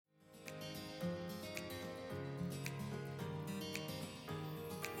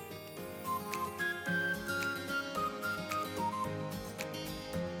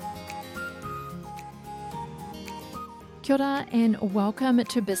Kia ora and welcome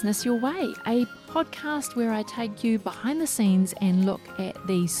to Business Your Way, a podcast where I take you behind the scenes and look at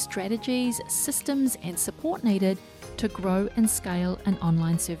the strategies, systems and support needed to grow and scale an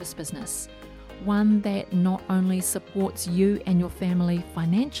online service business. One that not only supports you and your family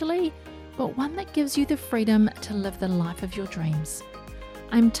financially, but one that gives you the freedom to live the life of your dreams.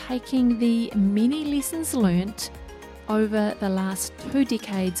 I'm taking the many lessons learnt over the last 2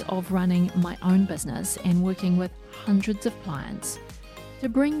 decades of running my own business and working with hundreds of clients to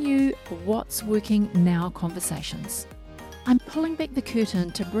bring you what's working now conversations. I'm pulling back the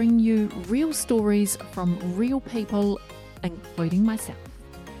curtain to bring you real stories from real people, including myself.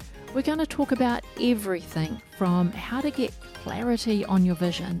 We're going to talk about everything from how to get clarity on your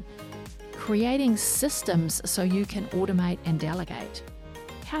vision, creating systems so you can automate and delegate,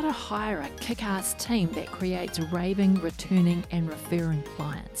 how to hire a kick-ass team that creates raving, returning and referring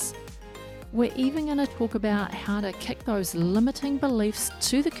clients. We're even going to talk about how to kick those limiting beliefs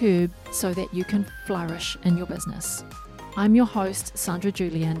to the curb so that you can flourish in your business. I'm your host, Sandra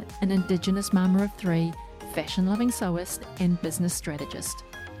Julian, an Indigenous mama of 3, fashion-loving sewist and business strategist.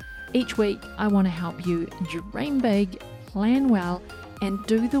 Each week, I want to help you dream big, plan well, and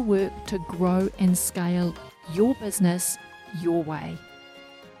do the work to grow and scale your business your way.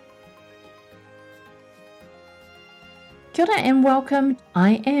 Kia ora and welcome.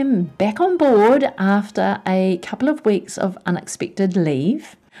 I am back on board after a couple of weeks of unexpected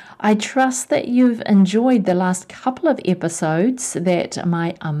leave. I trust that you've enjoyed the last couple of episodes that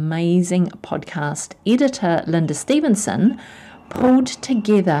my amazing podcast editor, Linda Stevenson, pulled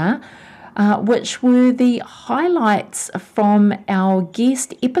together, which were the highlights from our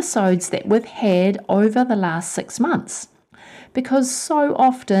guest episodes that we've had over the last 6 months. Because so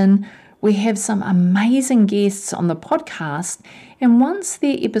often we have some amazing guests on the podcast, and once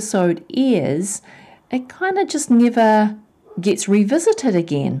their episode airs, it kind of just never gets revisited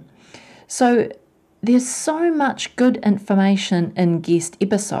again. So there's so much good information in guest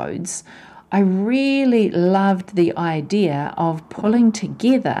episodes. I really loved the idea of pulling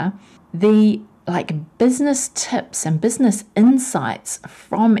together the business tips and business insights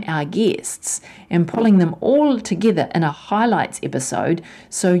from our guests and pulling them all together in a highlights episode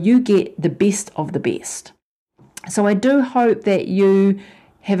so you get the best of the best. So I do hope that you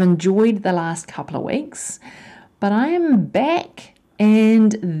have enjoyed the last couple of weeks, but I am back,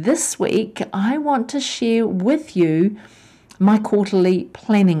 and this week I want to share with you my quarterly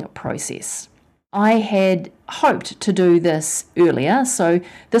planning process. I had hoped to do this earlier, so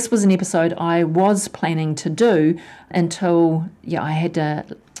this was an episode I was planning to do until I had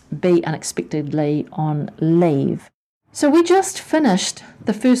to be unexpectedly on leave. So we just finished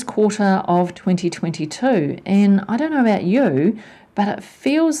the first quarter of 2022, and I don't know about you, but it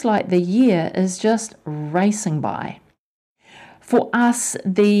feels like the year is just racing by. For us,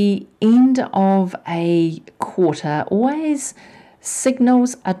 the end of a quarter always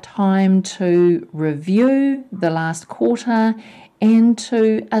signals a time to review the last quarter and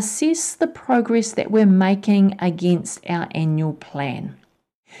to assess the progress that we're making against our annual plan.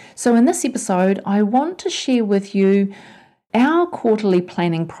 So in this episode, I want to share with you our quarterly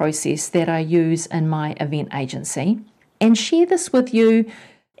planning process that I use in my event agency, and share this with you.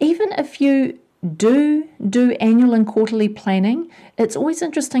 Even if you do annual and quarterly planning, it's always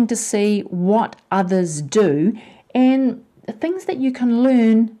interesting to see what others do and things that you can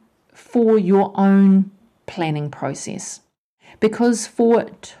learn for your own planning process. Because for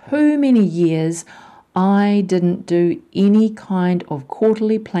too many years, I didn't do any kind of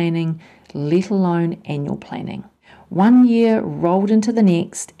quarterly planning, let alone annual planning. One year rolled into the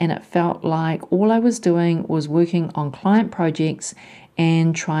next, and it felt like all I was doing was working on client projects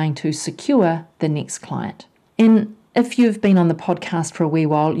and trying to secure the next client. And if you've been on the podcast for a wee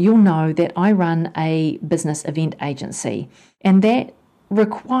while, you'll know that I run a business event agency, and that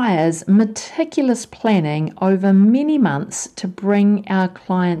requires meticulous planning over many months to bring our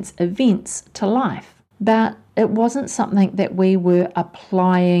clients' events to life. But it wasn't something that we were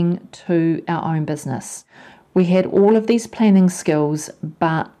applying to our own business. We had all of these planning skills,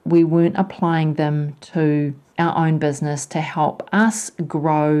 but we weren't applying them to our own business to help us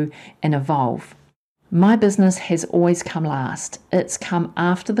grow and evolve. My business has always come last. It's come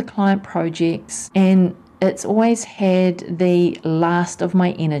after the client projects, and it's always had the last of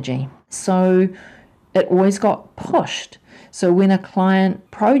my energy. So it always got pushed. So when a client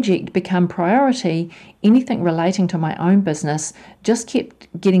project became priority, anything relating to my own business just kept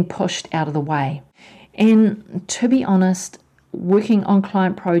getting pushed out of the way. And to be honest, working on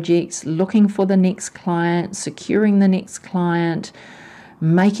client projects, looking for the next client, securing the next client,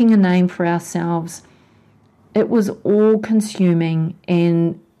 making a name for ourselves, It was all consuming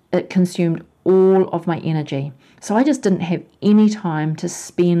and it consumed all of my energy. So I just didn't have any time to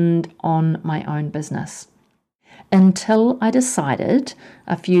spend on my own business until I decided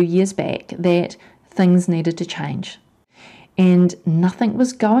a few years back that things needed to change. And nothing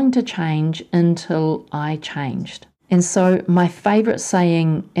was going to change until I changed. And so my favorite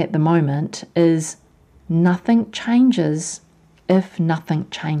saying at the moment is, nothing changes if nothing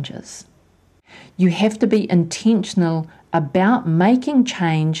changes. You have to be intentional about making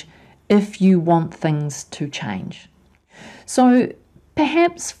change if you want things to change. So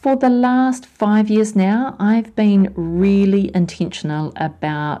perhaps for the last 5 years now, I've been really intentional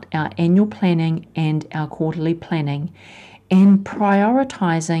about our annual planning and our quarterly planning and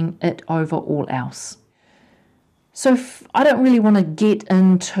prioritizing it over all else. So I don't really want to get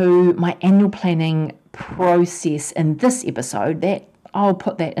into my annual planning process in this episode. That I'll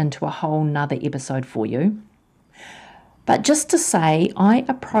put that into a whole nother episode for you. But just to say, I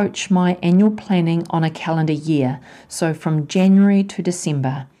approach my annual planning on a calendar year, so from January to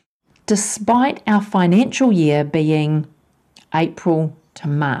December, despite our financial year being April to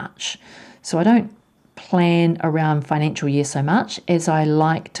March. So I don't plan around financial year so much, as I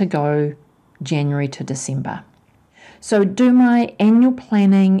like to go January to December. So do my annual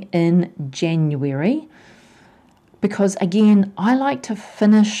planning in January, because again, I like to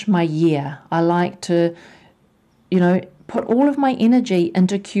finish my year. I like to, put all of my energy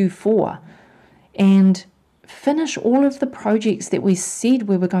into Q4 and finish all of the projects that we said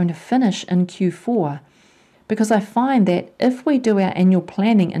we were going to finish in Q4. Because I find that if we do our annual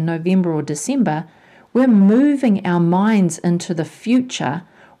planning in November or December, we're moving our minds into the future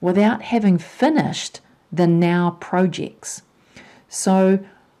without having finished the now projects. So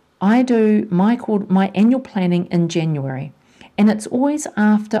I do my annual planning in January, and it's always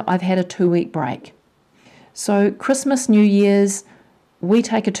after I've had a 2-week break. So Christmas, New Year's, we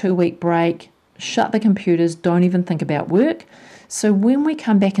take a 2-week break, shut the computers, don't even think about work. So when we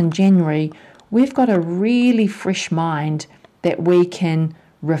come back in January, we've got a really fresh mind that we can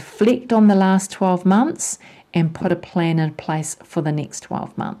reflect on the last 12 months and put a plan in place for the next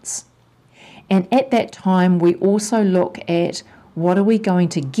 12 months. And at that time, we also look at what are we going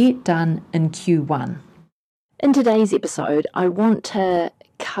to get done in Q1. In today's episode, I want to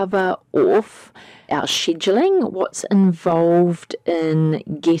cover off our scheduling, what's involved in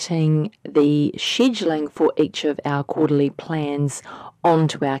getting the scheduling for each of our quarterly plans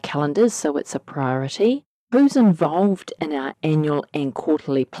onto our calendars so it's a priority, who's involved in our annual and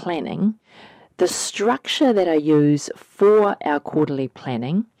quarterly planning, the structure that I use for our quarterly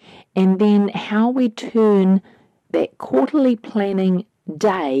planning, and then how we turn that quarterly planning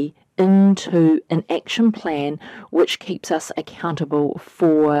day into an action plan which keeps us accountable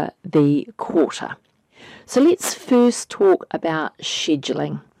for the quarter. So let's first talk about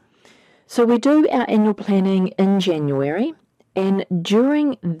scheduling. So we do our annual planning in January, and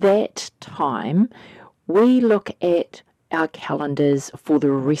during that time we look at our calendars for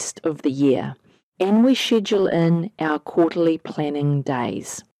the rest of the year and we schedule in our quarterly planning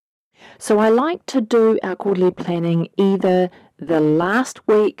days. So I like to do our quarterly planning either the last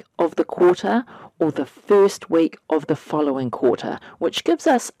week of the quarter or the first week of the following quarter, which gives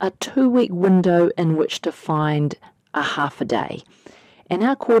us a 2-week window in which to find a half a day. And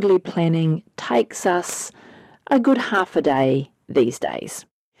our quarterly planning takes us a good half a day these days.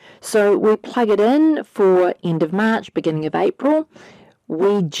 So we plug it in for end of March, beginning of April.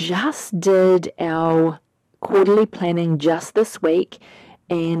 We just did our quarterly planning just this week,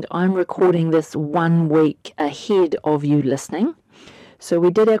 and I'm recording this 1 week ahead of you listening. So we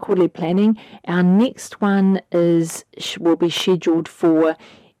did our quarterly planning. Our next one will be scheduled for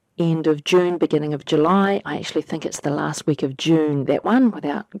end of June, beginning of July. I actually think it's the last week of June, that one,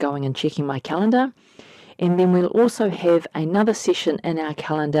 without going and checking my calendar. And then we'll also have another session in our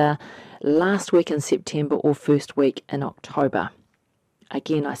calendar last week in September or first week in October.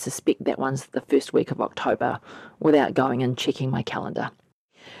 Again, I suspect that one's the first week of October without going and checking my calendar.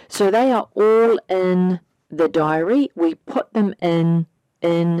 So they are all in the diary. We put them in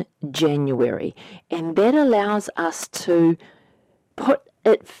January, and that allows us to put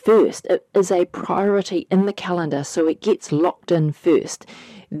it first. It is a priority in the calendar, so it gets locked in first.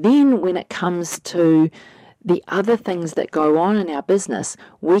 Then when it comes to the other things that go on in our business,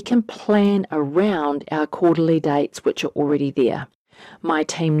 we can plan around our quarterly dates which are already there. My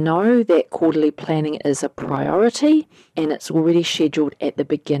team know that quarterly planning is a priority and it's already scheduled at the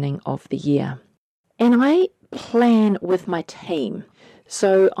beginning of the year. And I plan with my team.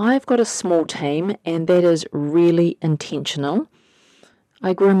 So I've got a small team, and that is really intentional.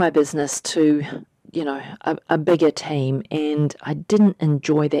 I grew my business to a bigger team, and I didn't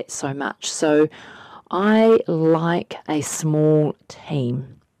enjoy that so much. So I like a small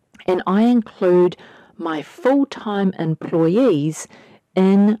team, and I include my full-time employees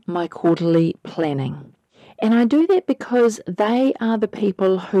in my quarterly planning. And I do that because they are the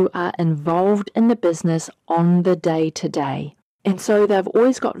people who are involved in the business on the day-to-day. And so they've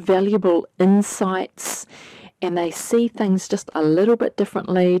always got valuable insights, and they see things just a little bit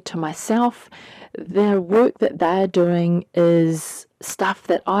differently to myself. Their work that they're doing is stuff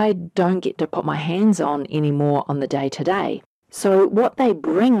that I don't get to put my hands on anymore on the day-to-day. So what they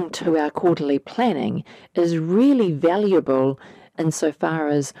bring to our quarterly planning is really valuable insofar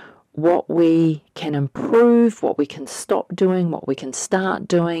as what we can improve, what we can stop doing, what we can start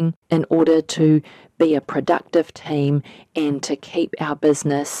doing in order to be a productive team and to keep our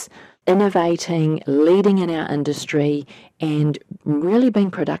business innovating, leading in our industry, and really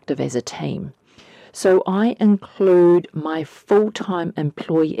being productive as a team. So I include my full-time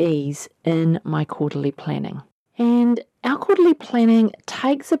employees in my quarterly planning. And our quarterly planning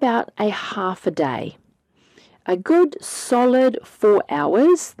takes about a half a day. A good solid 4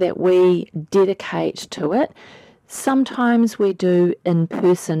 hours that we dedicate to it. Sometimes we do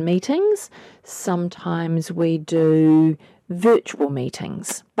in-person meetings, sometimes we do virtual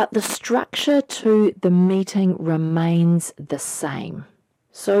meetings, but the structure to the meeting remains the same.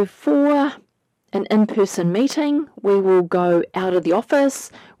 So for an in-person meeting, we will go out of the office.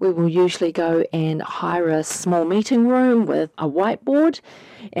 We will usually go and hire a small meeting room with a whiteboard,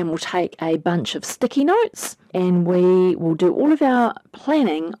 and we'll take a bunch of sticky notes, and we will do all of our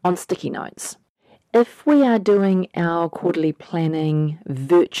planning on sticky notes. If we are doing our quarterly planning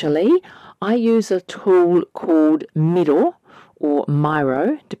virtually, I use a tool called Miro, or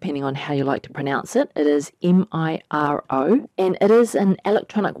Miro, depending on how you like to pronounce it. It is M-I-R-O, and it is an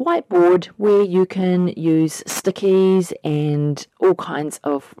electronic whiteboard where you can use stickies and all kinds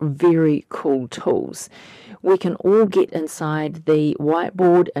of very cool tools. We can all get inside the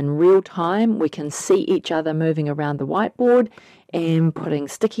whiteboard in real time. We can see each other moving around the whiteboard and putting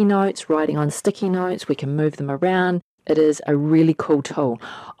sticky notes, writing on sticky notes. We can move them around. It is a really cool tool.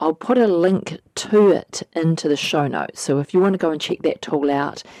 I'll put a link to it into the show notes. So if you want to go and check that tool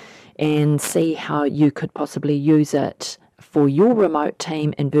out and see how you could possibly use it for your remote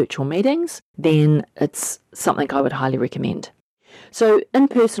team in virtual meetings, then it's something I would highly recommend. So in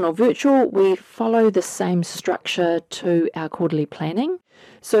person or virtual, we follow the same structure to our quarterly planning.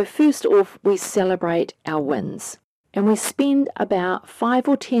 So first off, we celebrate our wins. And we spend about 5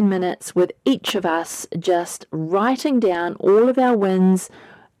 or 10 minutes with each of us just writing down all of our wins,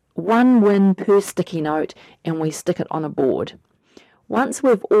 one win per sticky note, and we stick it on a board. Once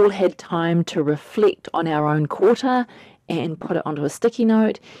we've all had time to reflect on our own quarter and put it onto a sticky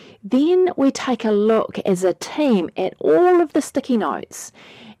note, then we take a look as a team at all of the sticky notes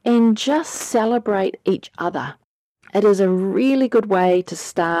and just celebrate each other. It is a really good way to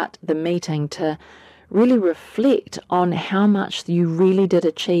start the meeting, to really reflect on how much you really did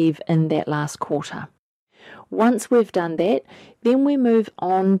achieve in that last quarter. Once we've done that, then we move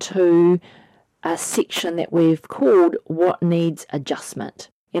on to a section that we've called What Needs Adjustment.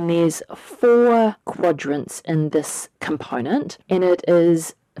 And there's 4 quadrants in this component, and it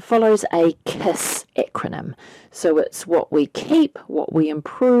follows a KISS acronym. So it's what we keep, what we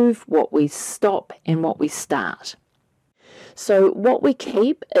improve, what we stop, and what we start. So what we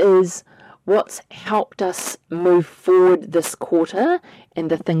keep is what's helped us move forward this quarter and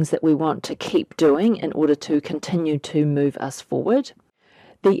the things that we want to keep doing in order to continue to move us forward.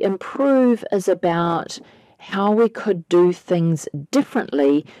 The improve is about how we could do things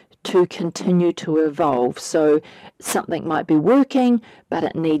differently to continue to evolve. So something might be working, but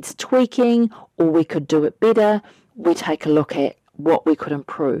it needs tweaking, or we could do it better. We take a look at what we could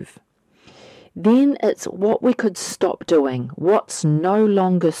improve. Then it's what we could stop doing, what's no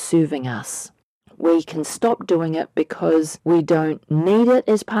longer serving us. We can stop doing it because we don't need it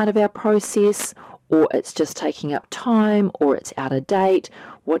as part of our process, or it's just taking up time, or it's out of date.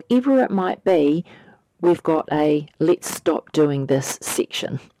 Whatever it might be, we've got a let's stop doing this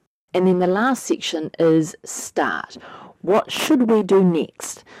section. And then the last section is start. What should we do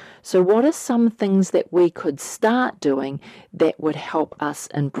next? So what are some things that we could start doing that would help us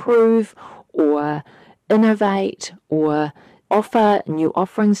improve or innovate or offer new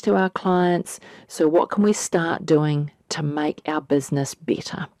offerings to our clients? So what can we start doing to make our business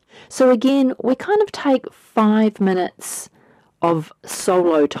better? So again, we kind of take 5 minutes of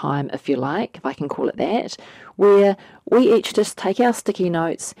solo time, if you like, if I can call it that, where we each just take our sticky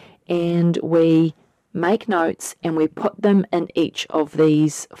notes and we make notes, and we put them in each of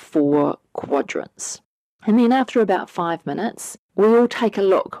these 4 quadrants. And then after about 5 minutes, we all take a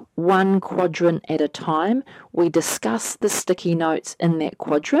look, one quadrant at a time. We discuss the sticky notes in that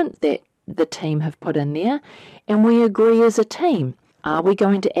quadrant that the team have put in there, and we agree as a team. Are we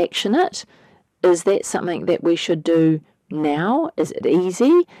going to action it? Is that something that we should do now? Is it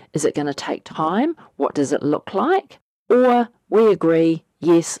easy? Is it going to take time? What does it look like? Or we agree,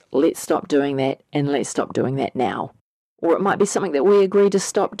 yes, let's stop doing that, and let's stop doing that now. Or it might be something that we agree to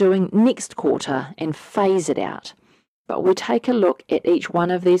stop doing next quarter and phase it out. But we take a look at each one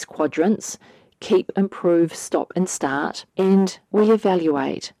of these quadrants, keep, improve, stop and start, and we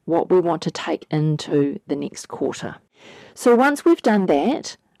evaluate what we want to take into the next quarter. So once we've done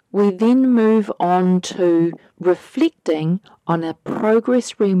that, we then move on to reflecting on the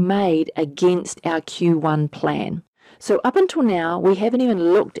progress we made against our Q1 plan. So up until now, we haven't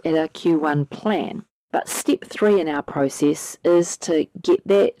even looked at our Q1 plan. But step 3 in our process is to get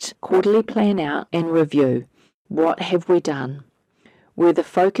that quarterly plan out and review. What have we done? Were the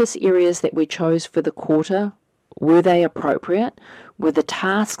focus areas that we chose for the quarter, were they appropriate? Were the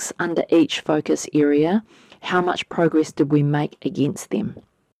tasks under each focus area? How much progress did we make against them?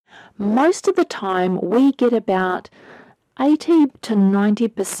 Most of the time, we get about 80 to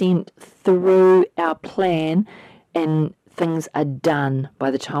 90% through our plan, and things are done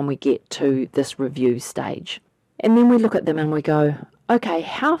by the time we get to this review stage. And then we look at them and we go, okay,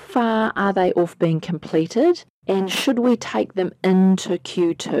 how far are they off being completed? And should we take them into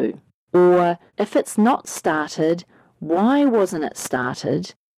Q2? Or if it's not started, why wasn't it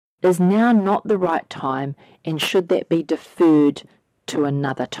started? Is now not the right time, and should that be deferred to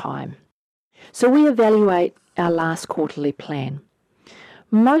another time? So we evaluate our last quarterly plan.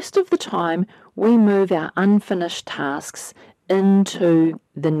 Most of the time, we move our unfinished tasks into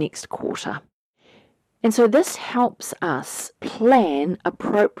the next quarter. And so this helps us plan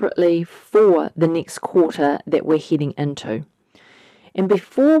appropriately for the next quarter that we're heading into. And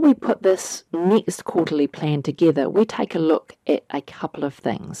before we put this next quarterly plan together, we take a look at a couple of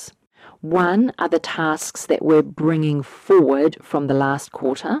things. One are the tasks that we're bringing forward from the last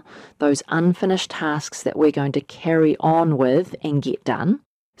quarter, those unfinished tasks that we're going to carry on with and get done.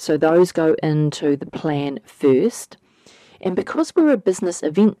 So those go into the plan first. And because we're a business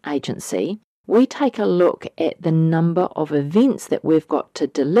event agency, we take a look at the number of events that we've got to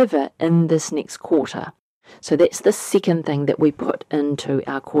deliver in this next quarter. So that's the second thing that we put into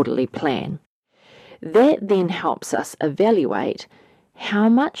our quarterly plan. That then helps us evaluate how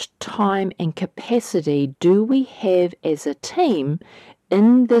much time and capacity do we have as a team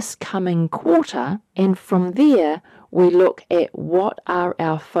in this coming quarter, and from there we look at what are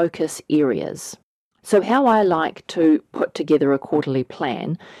our focus areas. So how I like to put together a quarterly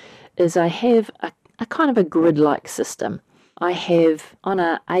plan is I have a kind of a grid-like system. I have on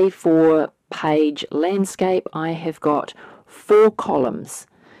a A4 page landscape, I have got 4 columns.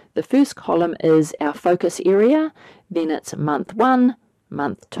 The first column is our focus area, then it's month 1,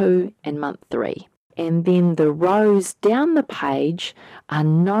 month 2, and month 3. And then the rows down the page are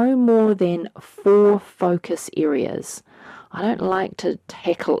no more than 4 focus areas. I don't like to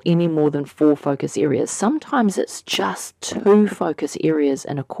tackle any more than 4 focus areas. Sometimes it's just 2 focus areas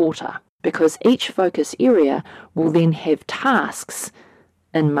in a quarter, because each focus area will then have tasks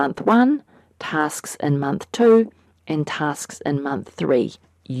in month 1, tasks in month 2, and tasks in month 3,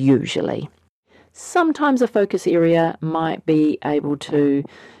 usually. Sometimes a focus area might be able to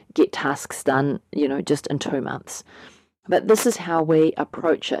get tasks done, just in 2 months. But this is how we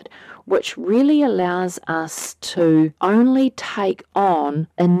approach it, which really allows us to only take on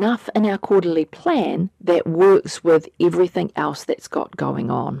enough in our quarterly plan that works with everything else that's got going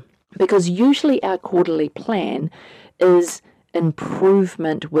on. Because usually our quarterly plan is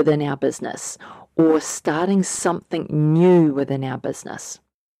improvement within our business or starting something new within our business.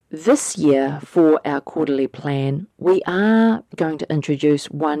 This year, for our quarterly plan, we are going to introduce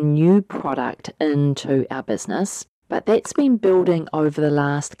one new product into our business, but that's been building over the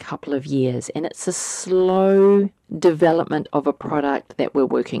last couple of years, and it's a slow development of a product that we're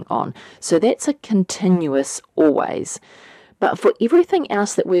working on. So that's a continuous always. But for everything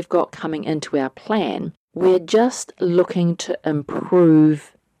else that we've got coming into our plan, we're just looking to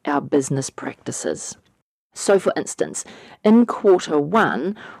improve our business practices. So for instance, in quarter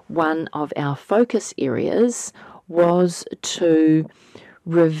 1, one of our focus areas was to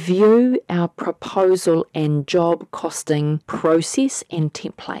review our proposal and job costing process and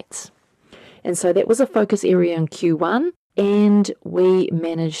templates. And so that was a focus area in Q1, and we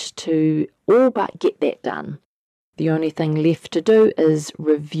managed to all but get that done. The only thing left to do is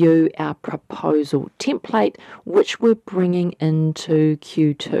review our proposal template, which we're bringing into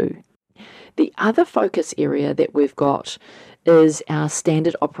Q2. The other focus area that we've got is our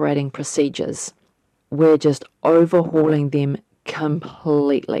standard operating procedures. We're just overhauling them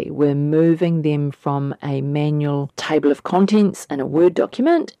completely. We're moving them from a manual table of contents in a Word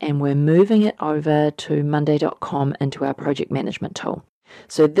document, and we're moving it over to Monday.com into our project management tool.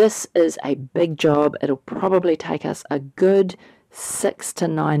 So this is a big job. It'll probably take us a good 6 to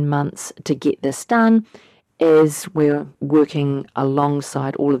 9 months to get this done, as we're working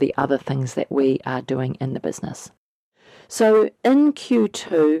alongside all of the other things that we are doing in the business. So in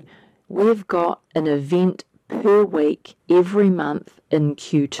Q2, we've got an event per week every month in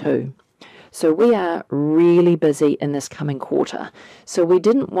Q2. So we are really busy in this coming quarter. So we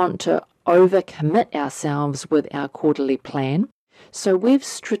didn't want to overcommit ourselves with our quarterly plan. So we've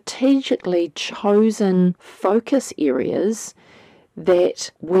strategically chosen focus areas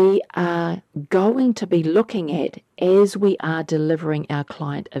that we are going to be looking at as we are delivering our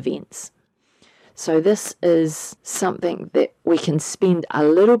client events. So this is something that we can spend a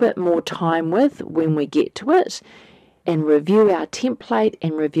little bit more time with when we get to it, and review our template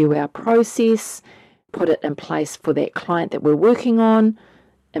and review our process, put it in place for that client that we're working on,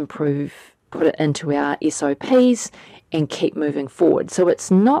 put it into our SOPs, and keep moving forward. So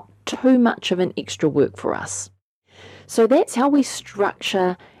it's not too much of an extra work for us. So that's how we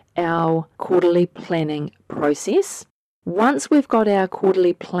structure our quarterly planning process. Once we've got our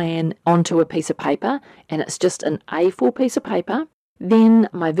quarterly plan onto a piece of paper, and it's just an A4 piece of paper, then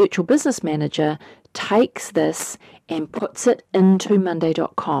my virtual business manager takes this and puts it into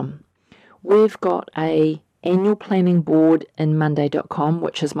Monday.com. We've got an annual planning board in Monday.com,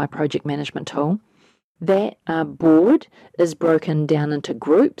 which is my project management tool. That board is broken down into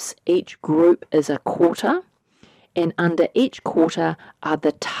groups. Each group is a quarter, and under each quarter are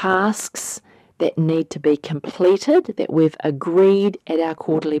the tasks that need to be completed that we've agreed at our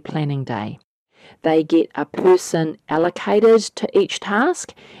quarterly planning day. They get a person allocated to each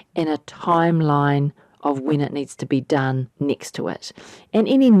task and a timeline of when it needs to be done next to it. And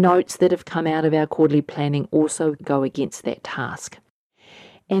any notes that have come out of our quarterly planning also go against that task.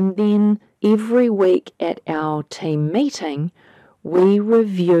 And then every week at our team meeting, we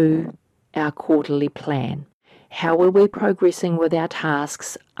review our quarterly plan. How are we progressing with our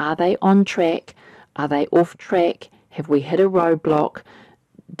tasks? Are they on track? Are they off track? Have we hit a roadblock?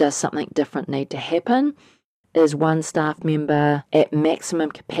 Does something different need to happen? Is one staff member at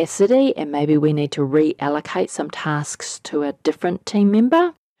maximum capacity and maybe we need to reallocate some tasks to a different team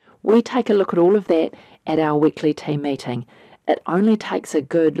member? We take a look at all of that at our weekly team meeting. It only takes a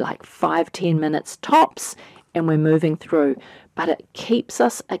good 5-10 minutes tops, and we're moving through, but it keeps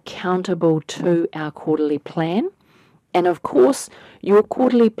us accountable to our quarterly plan. And of course, your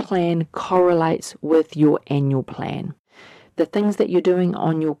quarterly plan correlates with your annual plan. The things that you're doing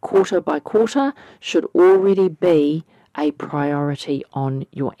on your quarter by quarter should already be a priority on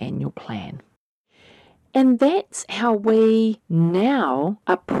your annual plan. And that's how we now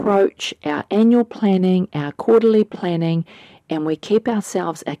approach our annual planning, our quarterly planning, and we keep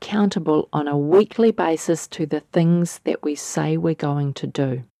ourselves accountable on a weekly basis to the things that we say we're going to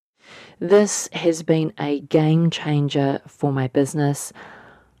do. This has been a game changer for my business.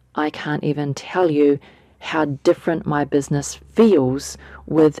 I can't even tell you how different my business feels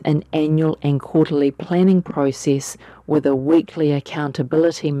with an annual and quarterly planning process with a weekly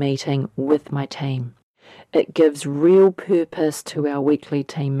accountability meeting with my team. It gives real purpose to our weekly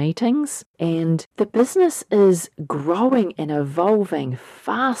team meetings, and the business is growing and evolving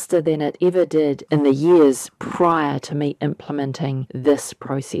faster than it ever did in the years prior to me implementing this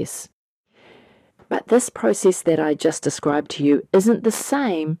process. But this process that I just described to you isn't the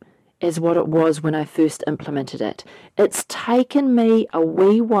same as what it was when I first implemented it. It's taken me a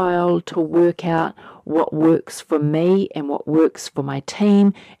wee while to work out what works for me and what works for my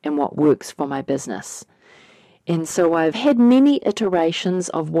team and what works for my business. And so I've had many iterations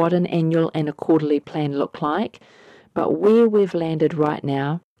of what an annual and a quarterly plan look like, but where we've landed right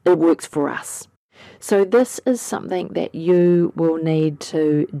now, it works for us. So this is something that you will need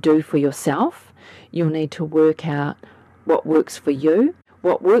to do for yourself. You'll need to work out what works for you.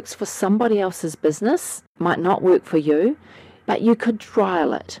 What works for somebody else's business might not work for you, but you could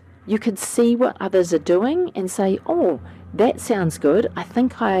trial it. You could see what others are doing and say, oh, that sounds good. I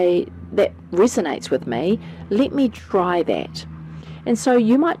think that resonates with me. Let me try that. And so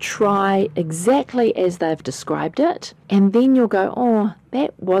you might try exactly as they've described it, and then you'll go, oh,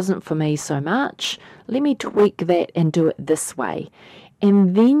 that wasn't for me so much. Let me tweak that and do it this way.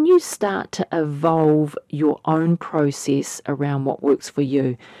 And then you start to evolve your own process around what works for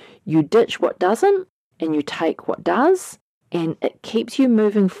you. You ditch what doesn't and you take what does, and it keeps you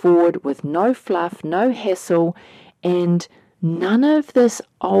moving forward with no fluff, no hassle, and none of this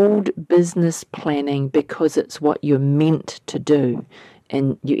old business planning because it's what you're meant to do,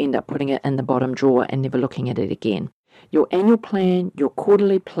 and you end up putting it in the bottom drawer and never looking at it again. Your annual plan, your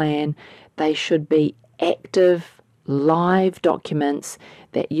quarterly plan, they should be active, live documents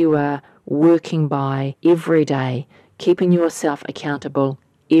that you are working by every day, keeping yourself accountable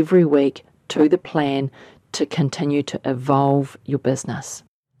every week to the plan to continue to evolve your business.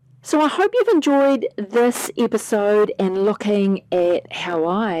 So I hope you've enjoyed this episode and looking at how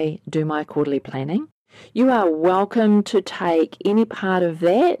I do my quarterly planning. You are welcome to take any part of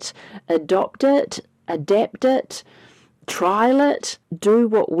that, adopt it, adapt it, trial it, do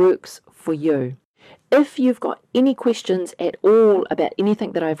what works for you. If you've got any questions at all about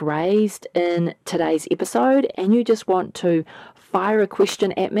anything that I've raised in today's episode and you just want to fire a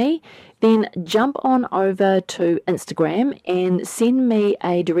question at me, then jump on over to Instagram and send me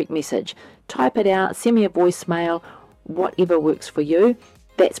a direct message. Type it out, send me a voicemail, whatever works for you.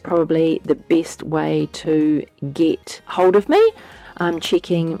 That's probably the best way to get hold of me. I'm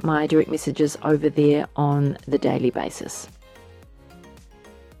checking my direct messages over there on the daily basis.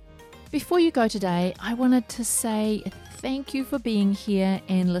 Before you go today, I wanted to say thank you for being here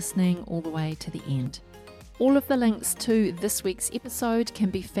and listening all the way to the end. All of the links to this week's episode can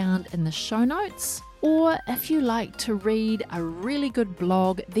be found in the show notes, or if you like to read a really good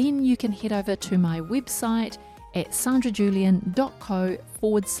blog, then you can head over to my website at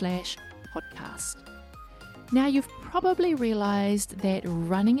sandrajulian.co/podcast. Now, you've probably realized that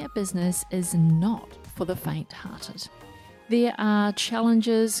running a business is not for the faint-hearted. There are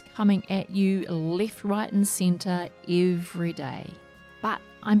challenges coming at you left, right and centre every day. But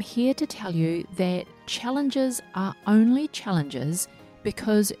I'm here to tell you that challenges are only challenges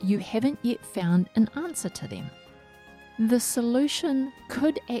because you haven't yet found an answer to them. The solution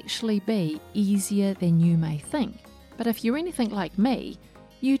could actually be easier than you may think. But if you're anything like me,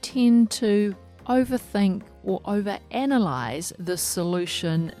 you tend to overthink or overanalyze the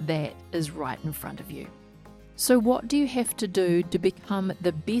solution that is right in front of you. So what do you have to do to become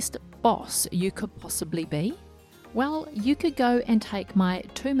the best boss you could possibly be? Well, you could go and take my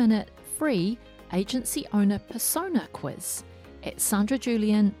 2-minute free agency owner persona quiz at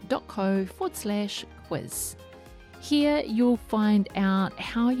sandrajulian.co/quiz. Here you'll find out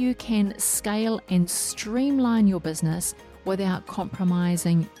how you can scale and streamline your business without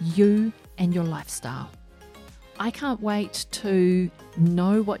compromising you and your lifestyle. I can't wait to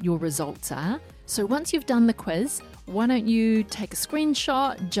know what your results are. So once you've done the quiz, why don't you take a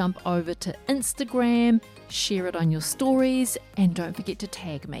screenshot, jump over to Instagram, share it on your stories, and don't forget to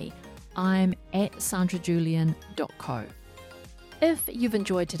tag me. I'm at sandrajulian.co. If you've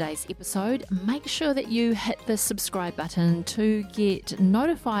enjoyed today's episode, make sure that you hit the subscribe button to get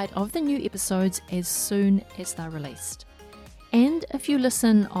notified of the new episodes as soon as they're released. And if you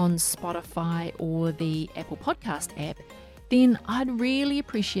listen on Spotify or the Apple Podcast app, then I'd really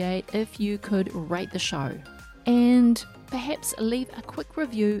appreciate if you could rate the show and perhaps leave a quick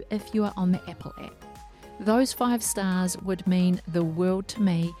review if you are on the Apple app. Those 5 stars would mean the world to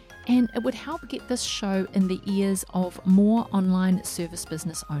me, and it would help get this show in the ears of more online service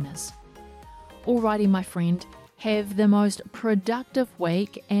business owners. Alrighty, my friend, have the most productive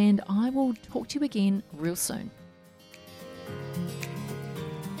week, and I will talk to you again real soon.